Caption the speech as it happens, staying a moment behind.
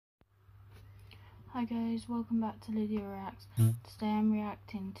Hi guys, welcome back to Lydia Reacts. Today I'm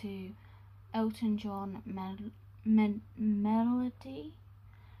reacting to Elton John Medley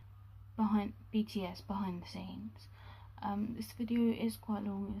behind BTS behind the scenes. This video is quite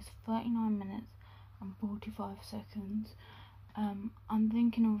long. It's 39 minutes and 45 seconds. I'm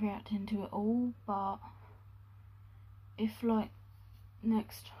thinking of reacting to it all, but if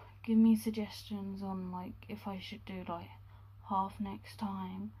give me suggestions on if I should do half next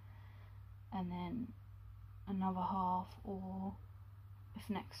time and then another half, or if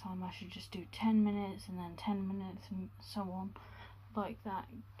next time I should just do 10 minutes and then 10 minutes and so on, like that.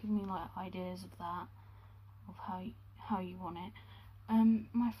 Give me ideas of that, of how you want it.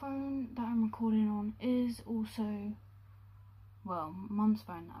 My phone that I'm recording on is also, well, Mum's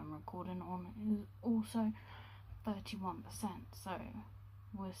phone that I'm recording on is also 31%, so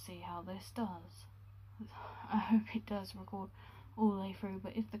we'll see how this does. I hope it does record all the way through,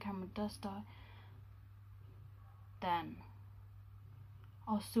 but if the camera does die, then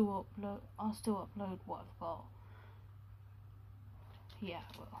I'll still upload what I've got. Yeah,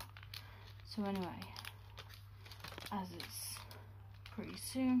 I will. So anyway, as it's pretty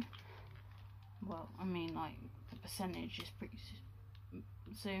soon, well, I mean the percentage is pretty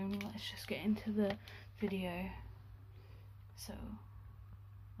soon, let's just get into the video. So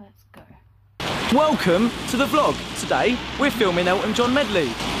let's go. Welcome to the vlog. Today we're filming Elton John Medley.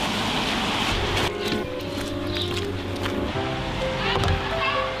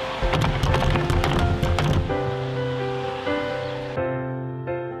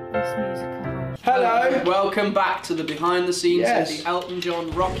 Hello! Welcome back to the behind the scenes of the Elton John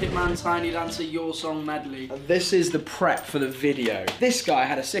Rocket Man Tiny Dancer Your Song Medley. This is the prep for the video. This guy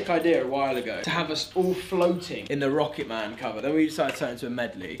had a sick idea a while ago to have us all floating in the Rocket Man cover. Then we decided to turn it into a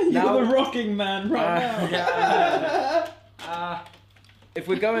medley. You're the rocking man right now. If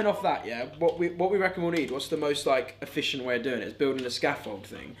we're going off that, what we reckon we'll need, what's the most efficient way of doing it? It's building a scaffold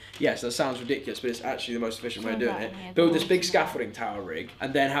thing. Yes, that sounds ridiculous, but it's actually the most efficient way of doing it. Build this big scaffolding tower rig,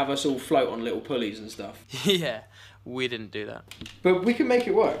 and then have us all float on little pulleys and stuff. Yeah, we didn't do that. But we can make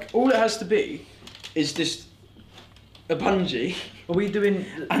it work. All it has to be is just a bungee. Are we doing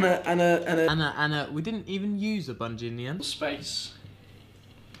Anna, we didn't even use a bungee in the end. Space.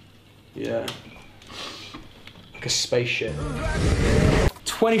 Yeah. Like a spaceship.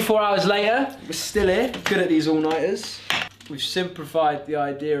 24 hours later, we're still here, good at these all-nighters. We've simplified the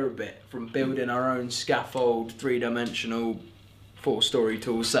idea a bit from building our own scaffold, three-dimensional, four-story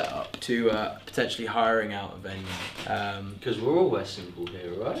tool setup to potentially hiring out a venue. Because we're always simple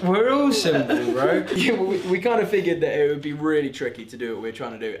here, right? We're all simple, bro. Yeah, we kind of figured that it would be really tricky to do what we're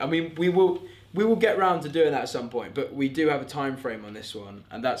trying to do. I mean, we will get round to doing that at some point, but we do have a time frame on this one,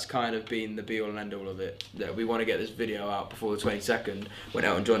 and that's kind of been the be-all and end-all of it. That we want to get this video out before the 22nd, when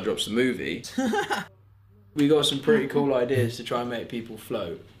Elton John drops the movie. We got some pretty cool ideas to try and make people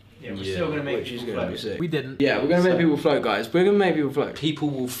float. Yeah, we're still going to make people float. Be sick. We didn't. Yeah, we're going to make people float, guys. We're going to make people float. People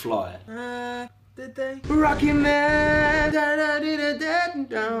will fly. Did they? Rocky Man. Da, da, da, da, da,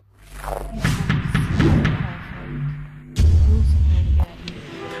 da.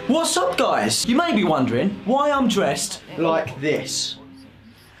 What's up, guys? You may be wondering why I'm dressed like this.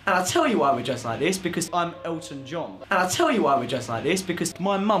 And I'll tell you why we're dressed like this, because I'm Elton John. And I'll tell you why we're dressed like this, because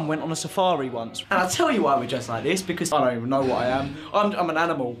my mum went on a safari once. And I'll tell you why we're dressed like this, because I don't even know what I am. I'm an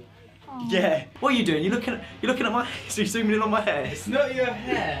animal. Aww. Yeah. What are you doing? You're looking at my hair. So you're zooming in on my hair. It's not your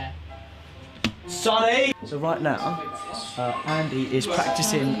hair. Sonny! So right now, Andy is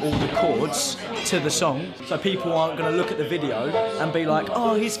practicing all the chords to the song, so people aren't going to look at the video and be like,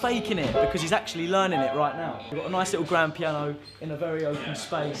 oh, he's faking it, because he's actually learning it right now. We've got a nice little grand piano in a very open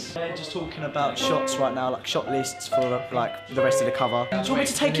space. They're just talking about shots right now, like shot lists for the rest of the cover. Do you want me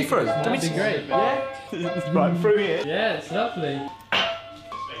to take you through? That'd be great. Yeah? Right, through here. Yeah, it's lovely.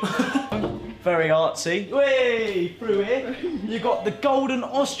 Very artsy. Whee! Through here. You've got the golden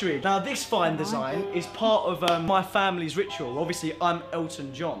ostrich. Now this fine design is part of my family's ritual. Obviously, I'm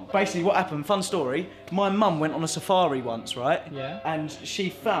Elton John. Basically what happened, fun story, my mum went on a safari once, right? Yeah. And she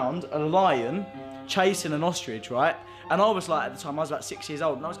found a lion chasing an ostrich, right? And I was at the time, I was about 6 years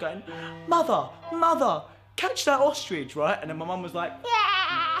old, and I was going, Mother, Mother, catch that ostrich, right? And then my mum was like,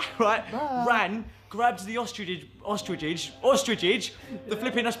 ah! Right? Ran, grabbed the ostrich, the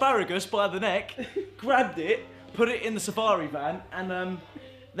flipping asparagus by the neck, grabbed it, put it in the safari van, and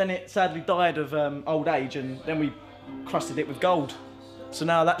then it sadly died of old age, and then we crusted it with gold. So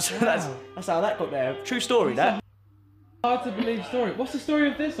now that's how that got there. True story, that. Hard to believe story. What's the story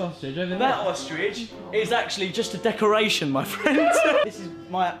of this ostrich over there? That ostrich is actually just a decoration, my friend. This is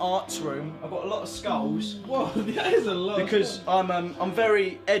my arts room. I've got a lot of skulls. Whoa, that is a lot. Because I'm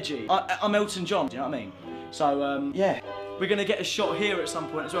very edgy. I'm Elton John, do you know what I mean? So, yeah. We're going to get a shot here at some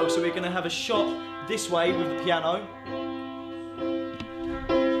point as well. So we're going to have a shot this way with the piano.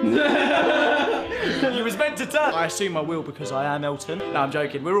 You was meant to turn. I assume I will because I am Elton. No, I'm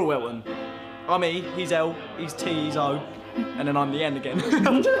joking. We're all Elton. I'm E, he's L, he's T, he's O, and then I'm the N again. I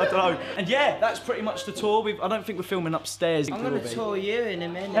don't know. And yeah, that's pretty much the tour. I don't think we're filming upstairs. I'm gonna tour you in a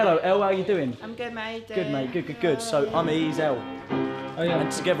minute. Hello, L, how you doing? I'm good, mate. Good, mate. Good, good, good. So I'm E, he's L. Oh yeah.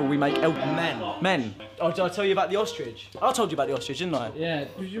 And together we make Elton. Men. Oh, did I tell you about the ostrich? I told you about the ostrich, didn't I? Yeah.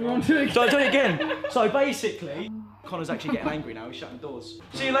 Did you want to? Did I do it again? So basically, Connor's actually getting angry now. He's shutting the doors.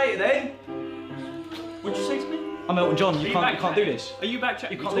 See you later then. What'd you say to me? I'm Elton John. You can't do this. Are you back?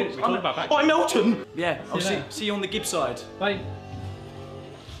 You can't do this. I'm Elton. Yeah. I'll See you see you on the Gibbs side. Bye.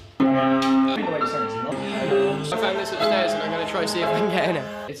 I found this upstairs and I'm going to try to see if I can get in it.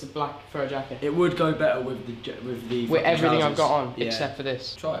 It's a black fur jacket. It would go better with everything I've got on, yeah. except for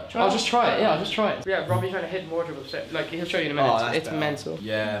this. Try it. I'll just try it, yeah, I'll just try it. Yeah, Robbie found a hidden wardrobe upstairs. Like, he'll show you in a minute. Oh, it's better. mental.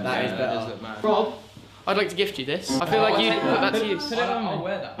 Yeah, that is better. Rob, I'd like to gift you this. I feel like you'd put that to use. I'll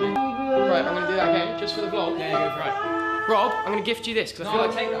wear that. Right, I'm going to do that again, just for the vlog. Yeah, go for it. Rob, I'm going to gift you this, because I feel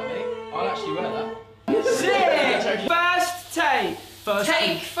like... take that, mate. I'll actually wear that. Sick! First take.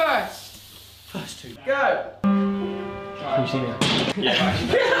 Take first. First two. Go. Have you seen it?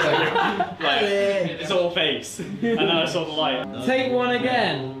 It's all face. And then I saw the light. Take one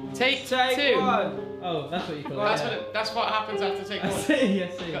again. Take two. One. Oh, that's what you call Well, it. that's what happens after take I one. see, I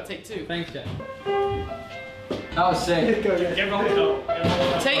see. You got to take two. Thanks, Jack. That was sick. Get rolled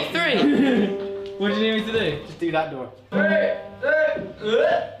up. Take three. What do you need me to do? Just do that door.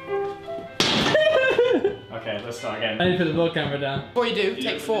 Okay, let's start again. I need to put the vlog camera down. Before you do,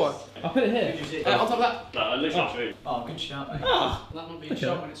 take four. I'll put it here. On top of that. No, I literally threw. Oh, good shot, mate. That not be a Okay.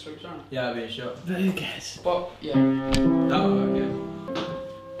 shot when it swoops around. Yeah, I'll be a shot. But who cares? But, yeah. That will work, yeah.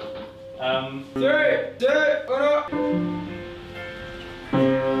 3, 2, 1.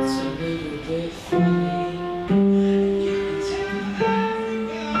 It's a little bit funny.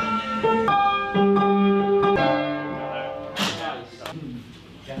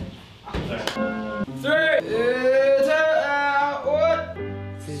 3, 2,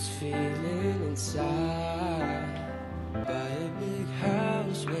 1. This feeling inside by a big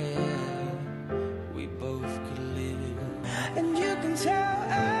house where we both could live, and you can tell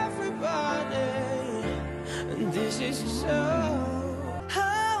everybody, and this is so.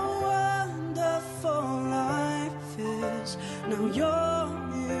 How wonderful life is. Now you're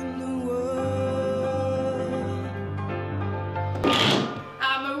in the world.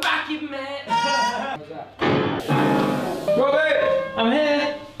 I'm a rocket man. Robbie. I'm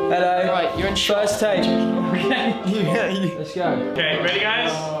here. Hello. Right, you're in First take. Okay. Let's go. Okay, ready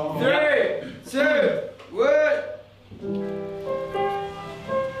guys? 3, 2, 1.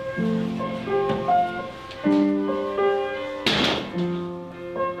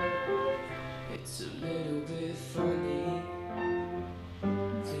 It's a little bit funny,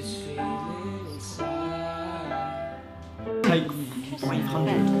 this feeling inside. Take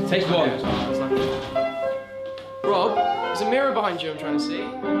 500. Take one. Rob, there's a mirror behind you I'm trying to see.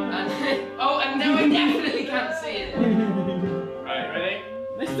 And, oh, and now I definitely can't see it. Right, ready?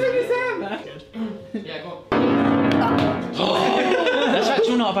 Let's do this hand, man. Yeah, go on. That's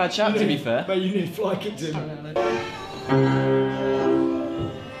actually not a bad shot, to be fair. But you need fly kicks in.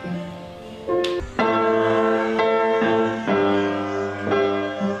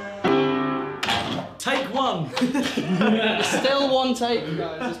 Take one. Still one take,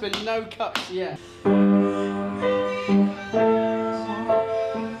 guys. There's been no cuts yet.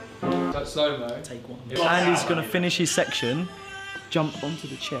 That's slow-mo. Take one. Andy's gonna finish his section, jump onto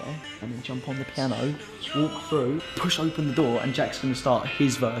the chair, and then jump on the piano, walk through, push open the door, and Jack's gonna start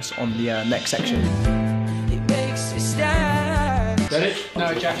his verse on the next section. It makes me stand. Ready?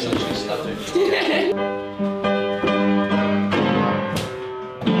 No, Jack's actually started.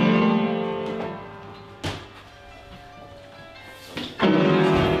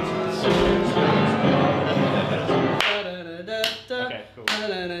 Okay,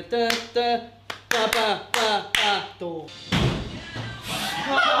 cool.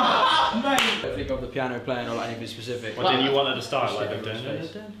 Don't think of the piano playing or like anything specific. What did you want at the start? Like doing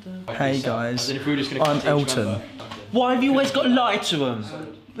this? Hey guys, If we were just gonna I'm continue Elton. Why have you always got to lie to them?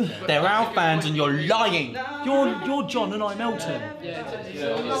 They're our fans and you're lying. You're John and I'm Elton.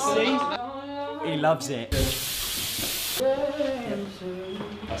 See? He loves it.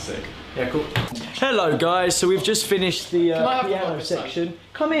 That's sick. Yeah, cool. Hello guys, so we've just finished the Can I have the piano vlog this time? section.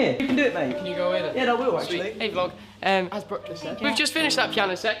 Come here, you can do it, mate. Can you go with it? Yeah, I will Sweet. actually. Hey vlog, as Brooklyn said, we've just finished that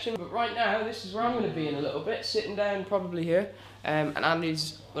piano section, but right now this is where I'm going to be in a little bit, sitting down probably here, and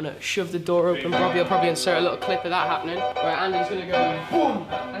Andy's going to shove the door open. Robbie will probably insert a little clip of that happening, where Andy's going to go boom,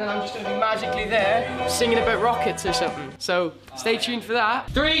 and then I'm just going to be magically there singing about rockets or something. So stay tuned for that.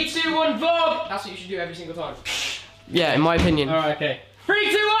 3, 2, 1, vlog! That's what you should do every single time. Yeah, in my opinion. Alright, okay. 3,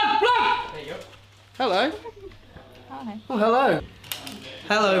 2, 1, vlog! There you go. Hello. Hi. Oh, hello.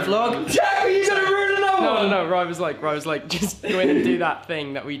 Hello, vlog. Jack, are you gonna ruin another one? No. Ryan was like, just go in and do that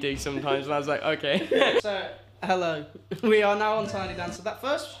thing that we do sometimes, and I was like, okay. So, hello. We are now on Tiny Dancer. That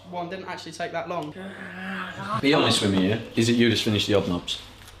first one didn't actually take that long. Be honest with me, yeah? Is it you that's finished the Hobnobs?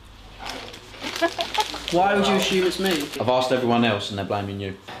 Why would you assume it's me? I've asked everyone else and they're blaming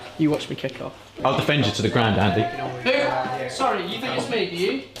you. You watch me kick off. I'll defend you to the ground, Andy. Who? Sorry, you think it's me, do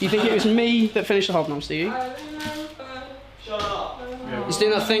you? Do you think it was me that finished the Hobnobs, do you? Shut up. He's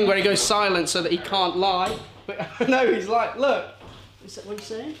doing that thing where he goes silent so that he can't lie. But no, he's like, look. Is that what he's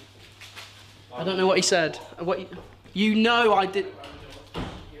saying? I don't know what he said. You know I did.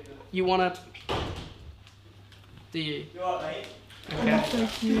 You wanna? Do you? You alright, mate?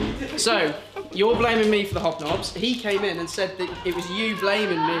 Okay. So, you're blaming me for the Hobnobs. He came in and said that it was you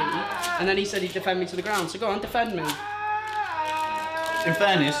blaming me, and then he said he'd defend me to the ground. So go on, defend me. In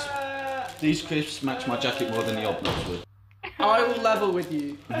fairness, these crisps match my jacket more than the Hobnobs would. I will level with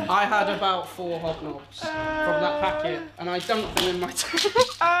you. I had about 4 Hobnobs from that packet, and I dunked them in my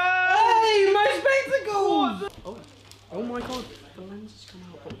Hey, my spectacles! Oh my god, the lens has come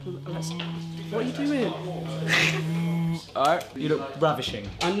out. What are you doing? Alright, you look ravishing.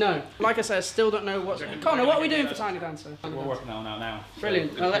 I know. Like I said, I still don't know what's... Connor, what are we doing for Tiny Dancer? We're working on that now.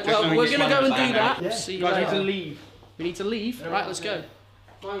 Brilliant. Well, we're going to go and do that. Yeah. See you guys later. need to leave. We need to leave? Right, let's go.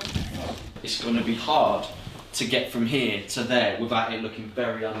 It's going to be hard to get from here to there without it looking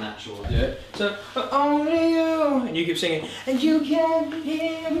very unnatural. Yeah. So, only you, and you keep singing, and you can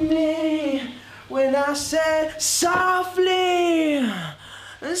hear me when I said softly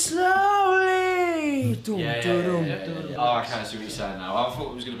and slowly. Oh, I can't see what you're saying now. I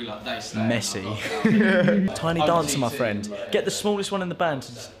thought it was going to be like this. Messy. Tiny dancer, my friend. Get the smallest one in the band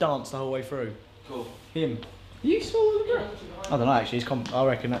to just dance the whole way through. Cool. Him. You smaller than the ground? I don't know, actually. I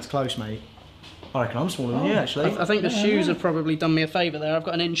reckon that's close, mate. I reckon I'm smaller than you, actually. I think the shoes have probably done me a favour there. I've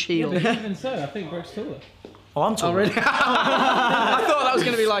got an inch heel. Even so, I think Brooke's taller. Oh, I'm taller. Oh, really? I thought that was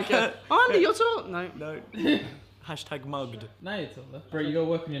going to be like a... Andy, you're tall. No. No. Hashtag mugged. Now you're taller. Bro, you gotta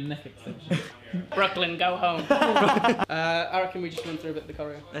work on your neck extension. Brooklyn, go home. I reckon we just run through a bit of the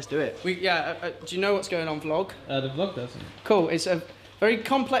choreo. Let's do it. Do you know what's going on, vlog? The vlog doesn't. Cool. It's a very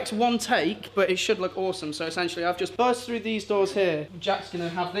complex one take, but it should look awesome. So essentially, I've just burst through these doors here. Jack's gonna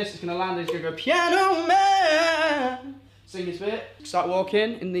have this. It's gonna land. He's gonna go piano man. Sing his bit. Start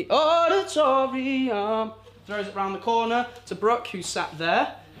walking in the auditorium. Throws it round the corner to Brooke, who's sat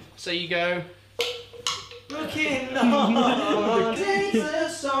there. So you go. Looking on, sings a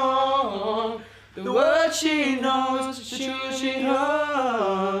song. The word she knows, the tune she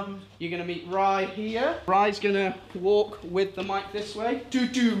hums. You're gonna meet Rye here. Rye's gonna walk with the mic this way. Do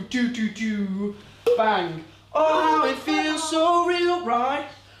do do do do. Bang. Oh, how it feels so real, Rye.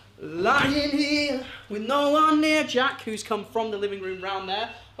 Lying here with no one near. Jack, who's come from the living room round there.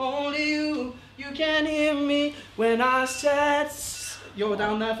 Only you can hear me when I said. You're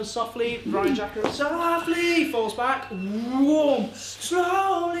down there for softly. Ryan Jacker softly falls back. Whoa.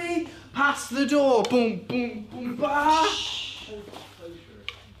 Slowly past the door. Boom, boom, boom, bah.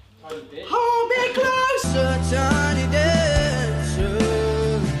 Hold me closer, tiny dancer.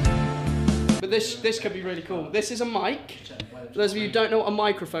 But this could be really cool. This is a mic. For those of you who don't know what a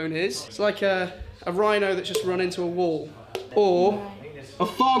microphone is, it's like a rhino that's just run into a wall. Or a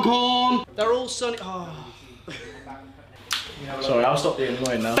foghorn. They're all sunny. Oh. Sorry, I'll stop being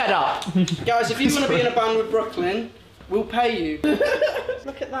annoying now. Fed up. Guys, if you want to be in a band with Brooklyn, we'll pay you.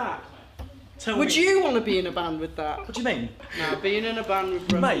 Look at that. Would you want to be in a band with that? What do you mean? No, being in a band with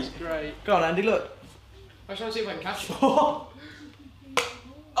Brooklyn is great. Go on, Andy, look. I'm trying to see if I can catch it.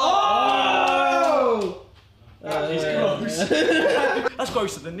 Oh! That is gross. That's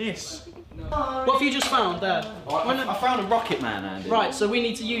grosser than this. What have you just found there? I found a Rocket Man, Andy. Right, so we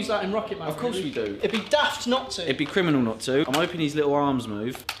need to use that in Rocket Man. Of course we do. It'd be daft not to. It'd be criminal not to. I'm hoping his little arms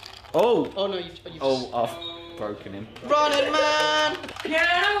move. Oh! Oh no, you've Oh, I've broken him. Running man!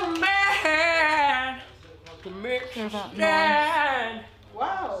 Piano man!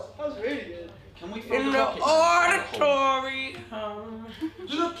 Wow, that was really good. Can we In the auditorium.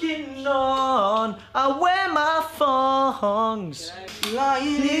 Looking on, I wear my thongs.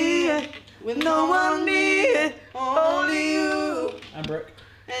 Lying here with no one near, only you. And Brooke.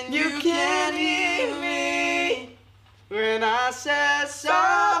 And you can't hear me when I say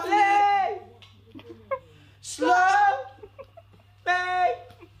softly, slow, babe.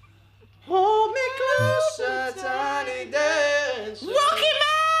 Hold me closer, tiny dance. Rocky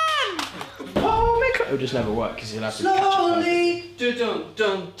Man! Hold me closer. It'll just never work because you'll have to Slowly, dun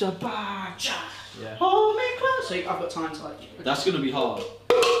dun dun ba cha. Yeah. Hold me closer. I've got time to like. That's gonna be hard.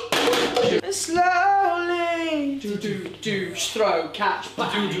 Slowly, do, throw, catch,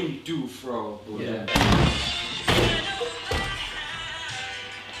 bang. Do, throw. Yeah.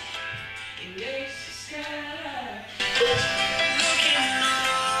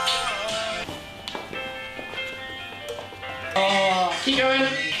 Keep going.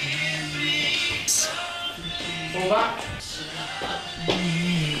 Fall back.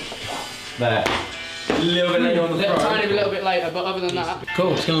 There. A little bit later on the Tiny little bit later, but other than that.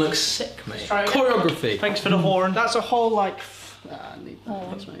 Cool, it's gonna look sick, mate. Try again. Choreography. Thanks for the horn. That's a whole like. I need that.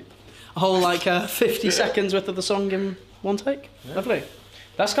 Thanks, mate. A whole like 50 seconds worth of the song in one take. Yeah. Lovely.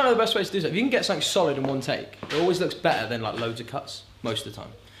 That's kind of the best way to do it. If you can get something solid in one take, it always looks better than like loads of cuts most of the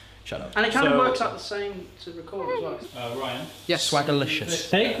time. Shut up. And it kind of works out the same to record as well. Ryan. Yes. Swagalicious.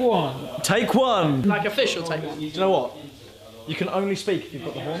 Take one. Take one. Like official take one. Do you know what? You can only speak if you've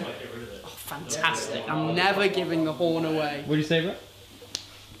got the horn. Oh, fantastic. I'm never giving the horn away. What do you say, bro?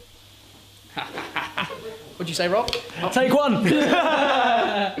 What'd you say, Rob? Oh. Take one.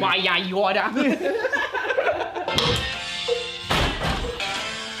 Why, yeah, you order. I'm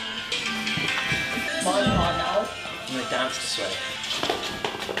gonna dance this way.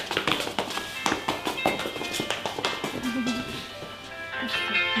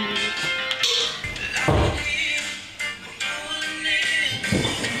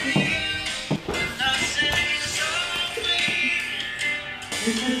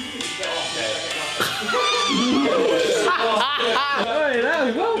 Hey, that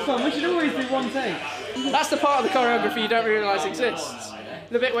was well fun. We should always do one take. That's the part of the choreography you don't realise exists.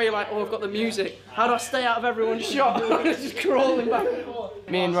 The bit where you're like, oh, I've got the music. How do I stay out of everyone's shot? Just crawling back and forth.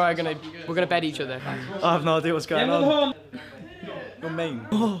 Me and Ryan we're gonna bed each other. I have no idea what's going on. horn. You're mean.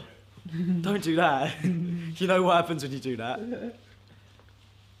 Oh, don't do that. You know what happens when you do that. Are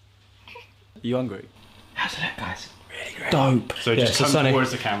you hungry? How's it, guys? Really great. Dope. So just come Sonny,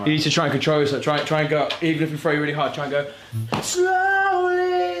 towards the camera. you need to try and control yourself. Try and go. Even if you throw really hard, try and go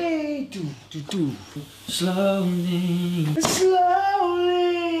slowly. Do. Slowly.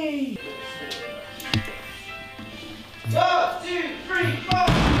 Slowly. 1, 2, 3, 4.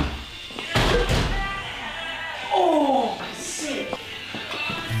 Oh, sick.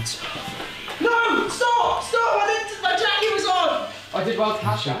 No! Stop! My jacket was on! I did well to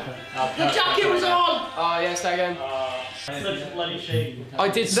catch that. The jacket was on! Oh, yeah, stay again. I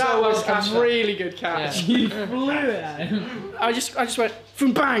did so well to catch that. Really good catch. You flew it at him. I just went,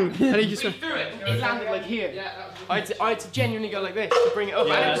 boom, bang! And he just went, it landed like here. I had to genuinely go like this to bring it up.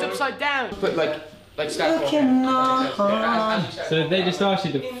 And it was upside down. But like stand So they just asked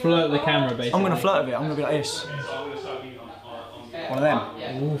you to flirt the camera, basically. I'm gonna flirt with it. I'm gonna be like this. One of them.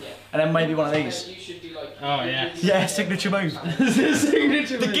 And then maybe one of these. Oh, yeah. Yeah, signature move.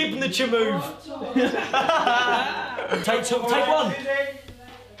 Signature The Gibnature move. Take two, take one.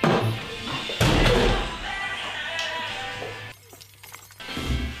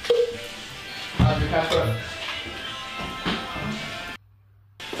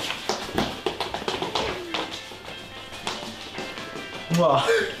 Wow.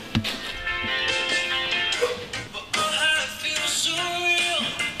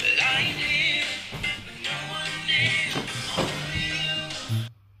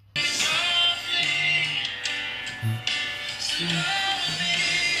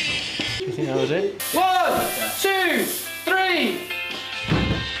 You think that was it? 1, 2, 3.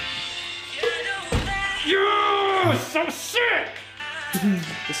 Yes! I'm sick!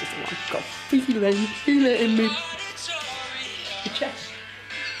 This is the one. Got feel it in me. The chest.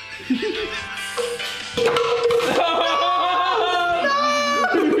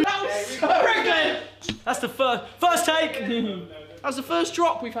 That's the first take. That's the first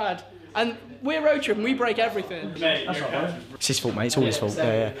drop we've had. And we're RoadTrip and we break everything. That's right, bro. It's his fault, mate. It's all his fault.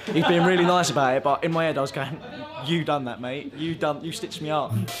 Yeah. He's being really nice about it, but in my head I was going, "You done that, mate. You stitched me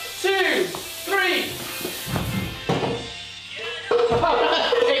up." 2, 3.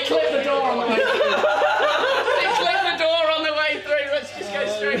 It clipped the door on the way through. It clipped the door on the way through. Let's just go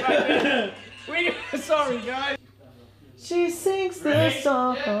straight back in. Sorry, guys. She sings the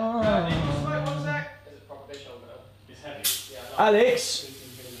song. Alex.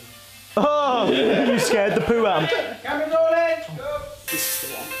 Oh, you scared the poo out. Camera rolling. Go. This is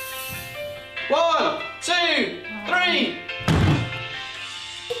the one. 1, 2, 3.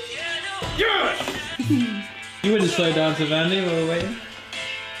 Yes! You wouldn't slow down to Vandy while we're waiting?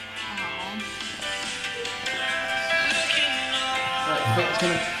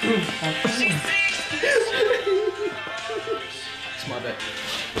 It's my bit.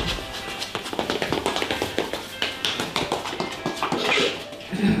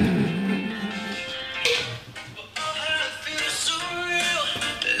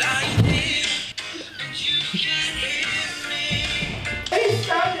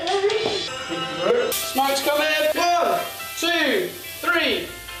 Smoke's coming. 1, 2, 3.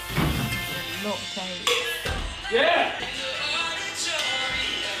 Not take. Yeah.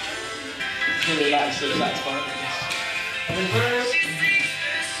 Really that's fine.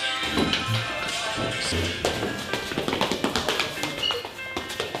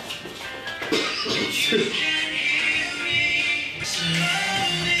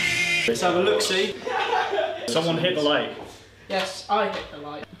 Let's have a look, see. Someone hit the light. Yes, I hit the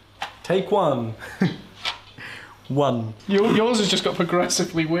light. Take 1. 1. Yours has just got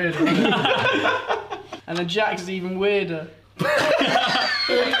progressively weirder. And then Jack's is even weirder.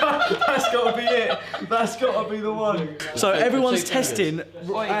 That's got to be it. That's got to be the one. So everyone's testing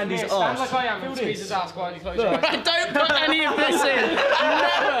Andy's Sounds arse. like I am and squeeze his ass quietly close your eyes. I don't put any of this in.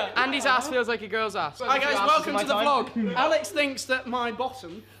 Never. Andy's ass feels like a girl's ass. Hi guys, welcome to the vlog. Alex thinks that my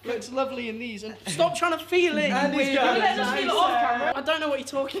bottom looks lovely in these, and stop trying to feel it. Andy's got Let us feel it off camera. I don't know what you're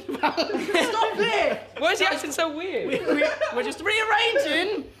talking about. Stop it! Why is he acting so weird? We're just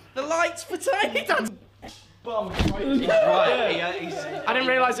rearranging the lights for Tiny Dance. Bum. I didn't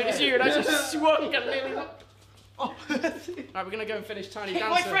realise it was you and I just swung and nearly... Oh. Right, we're gonna go and finish Tiny Dancer.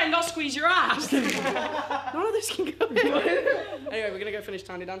 My friend, I'll squeeze your ass. None of this can go. Anyway, we're gonna go finish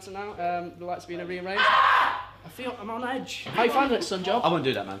Tiny Dancer now. The lights are being rearranged. I feel I'm on edge. How you finding it, son job? I won't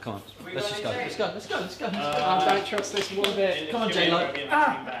do that, man. Come on. Let's just go. Let's go. I don't trust this one bit. Come on, J-Lo.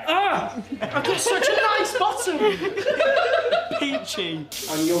 I've got such a nice bottom. Peachy.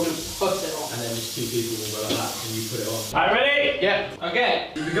 And you're gonna put it on. And then just 2 people will go like that, and you put it on. Alright, ready? Yeah. Okay.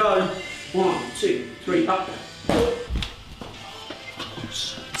 Here we go. 1, 2, 3, up.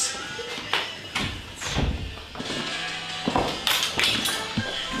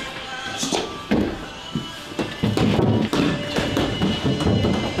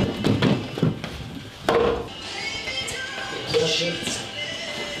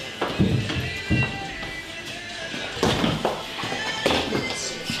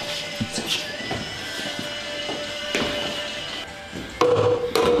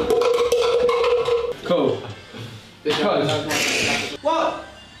 Cool. 1,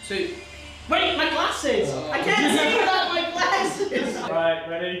 2. Wait, my glasses! I can't see without my glasses! Alright,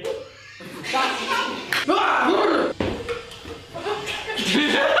 ready? Bam,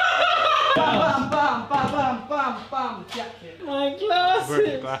 bam, bam, bam, bam, bam, jacket. My glasses! Where are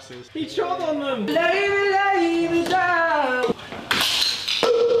your glasses? He trod on them! Lay me down!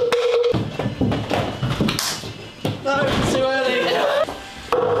 No, too early.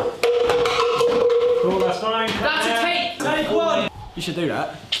 Cool, that's fine. That's a tape. Take 1. You should do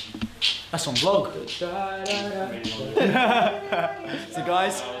that. That's on vlog. So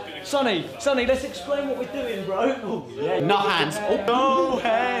guys, Sonny, let's explain what we're doing, bro. Oh, yeah. No hands. No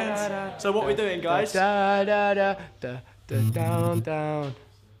hands. So what we're doing, guys? Down.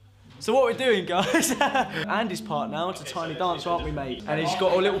 So what we're doing, guys? Andy's part now to Tiny Dance, aren't we, mate? And he's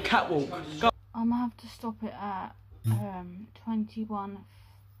got a little catwalk. Go. I'm gonna have to stop it at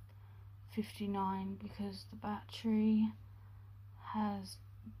 21:59 because the battery has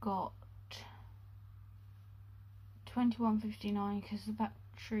got 21:59 because the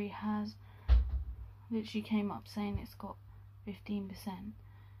battery has literally came up saying it's got 15%.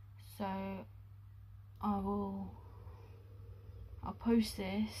 So I'll post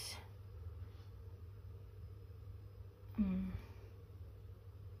this.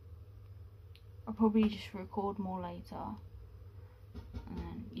 I'll probably just record more later. And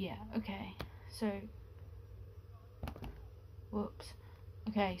then, yeah, okay. So, whoops.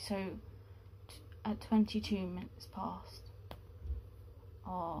 Okay, so at 22 minutes past,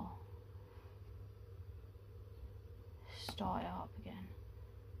 I'll start it up again.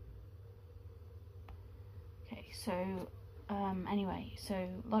 Okay, so, anyway, so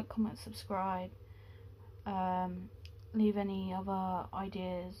like, comment, subscribe, leave any other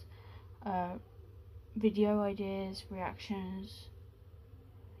ideas, video ideas, reactions,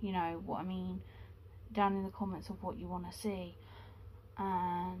 you know what I mean, down in the comments of what you want to see,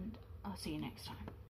 and I'll see you next time.